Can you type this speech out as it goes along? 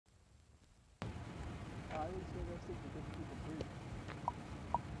highly sadistic because people breathe.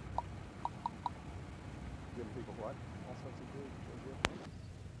 Giving people what? All sorts of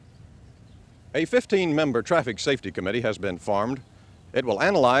good. A 15-member traffic safety committee has been formed. It will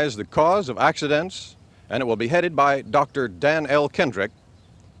analyze the cause of accidents, and it will be headed by Dr. Dan L. Kendrick.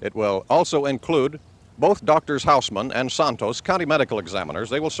 It will also include both Drs. Hausman and Santos, county medical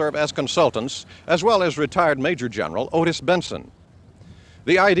examiners. They will serve as consultants, as well as retired Major General Otis Benson.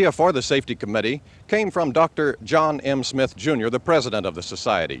 The idea for the safety committee came from Dr. John M. Smith, Jr., the president of the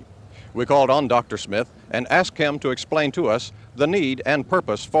society. We called on Dr. Smith and asked him to explain to us the need and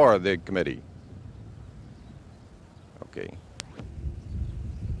purpose for the committee. Okay.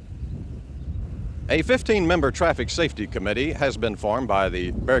 A 15-member traffic safety committee has been formed by the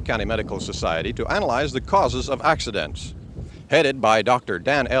Bexar County Medical Society to analyze the causes of accidents. Headed by Dr.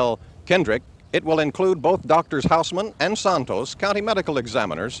 Dan L. Kendrick, it will include both Drs. Hausman and Santos, county medical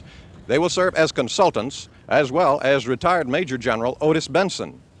examiners. They will serve as consultants, as well as retired Major General Otis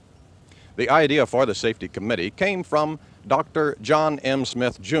Benson. The idea for the safety committee came from Dr. John M.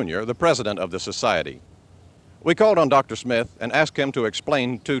 Smith, Jr., the president of the society. We called on Dr. Smith and asked him to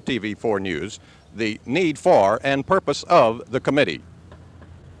explain to TV4 News the need for and purpose of the committee.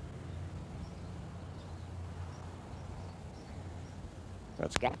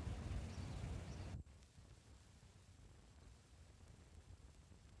 That's good.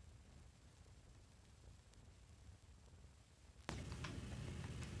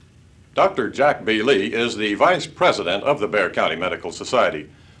 Dr. Jack B. Lee is the vice president of the Bexar County Medical Society.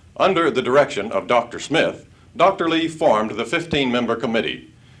 Under the direction of Dr. Smith, Dr. Lee formed the 15-member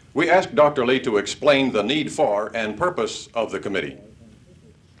committee. We asked Dr. Lee to explain the need for and purpose of the committee.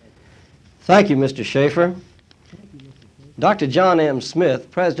 Thank you, Mr. Schaefer. Dr. John M.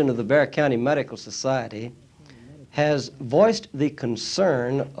 Smith, president of the Bexar County Medical Society, has voiced the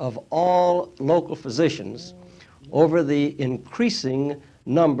concern of all local physicians over the increasing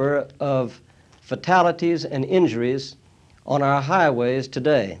number of fatalities and injuries on our highways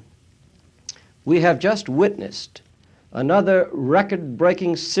today. We have just witnessed another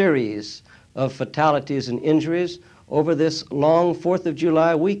record-breaking series of fatalities and injuries over this long 4th of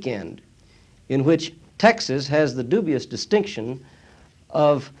July weekend, in which Texas has the dubious distinction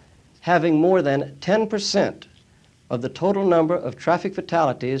of having more than 10% of the total number of traffic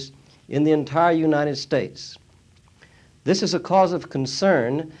fatalities in the entire United States. This is a cause of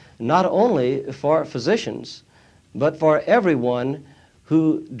concern not only for physicians, but for everyone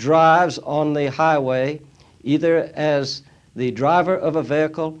who drives on the highway, either as the driver of a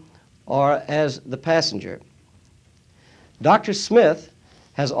vehicle or as the passenger. Dr. Smith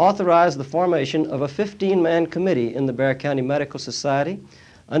has authorized the formation of a 15-man committee in the Bexar County Medical Society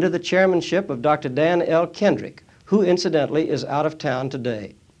under the chairmanship of Dr. Dan L. Kendrick, who incidentally is out of town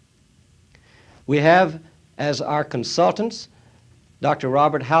today. We have as our consultants Dr.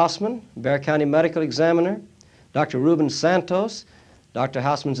 Robert Hausman, Bexar County Medical Examiner, Dr. Ruben Santos, Dr.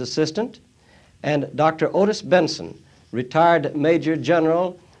 Hausman's assistant, and Dr. Otis Benson, retired Major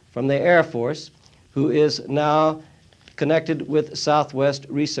General from the Air Force, who is now connected with Southwest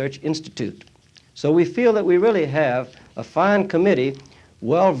Research Institute. So we feel that we really have a fine committee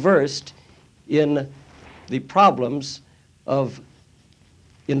well versed in the problems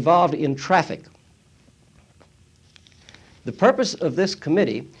involved in traffic. The purpose of this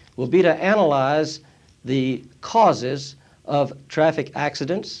committee will be to analyze the causes of traffic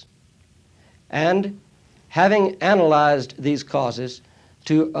accidents and, having analyzed these causes,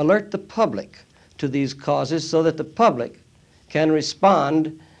 to alert the public to these causes so that the public can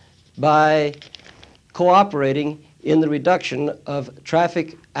respond by cooperating in the reduction of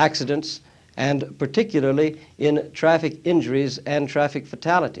traffic accidents and particularly in traffic injuries and traffic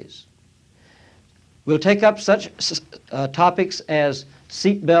fatalities. We'll take up such topics as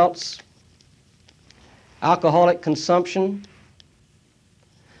seat belts, alcoholic consumption,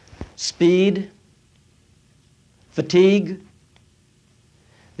 speed, fatigue,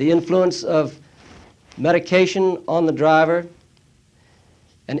 the influence of medication on the driver,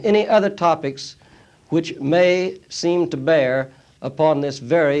 and any other topics which may seem to bear upon this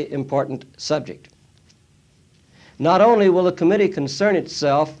very important subject. Not only will the committee concern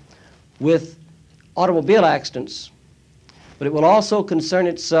itself with automobile accidents, but it will also concern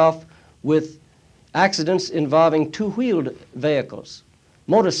itself with accidents involving two-wheeled vehicles,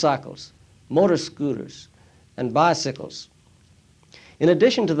 motorcycles, motor scooters, and bicycles. In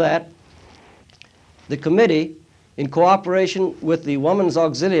addition to that, the committee, in cooperation with the Women's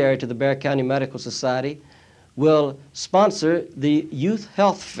Auxiliary to the Bexar County Medical Society, will sponsor the Youth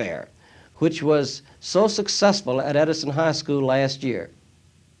Health Fair, which was so successful at Edison High School last year.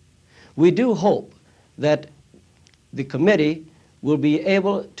 We do hope that the committee will be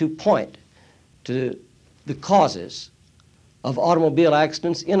able to point to the causes of automobile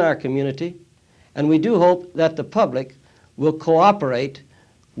accidents in our community, and we do hope that the public will cooperate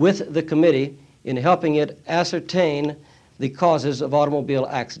with the committee in helping it ascertain the causes of automobile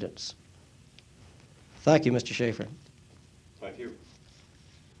accidents. Thank you, Mr. Schaefer.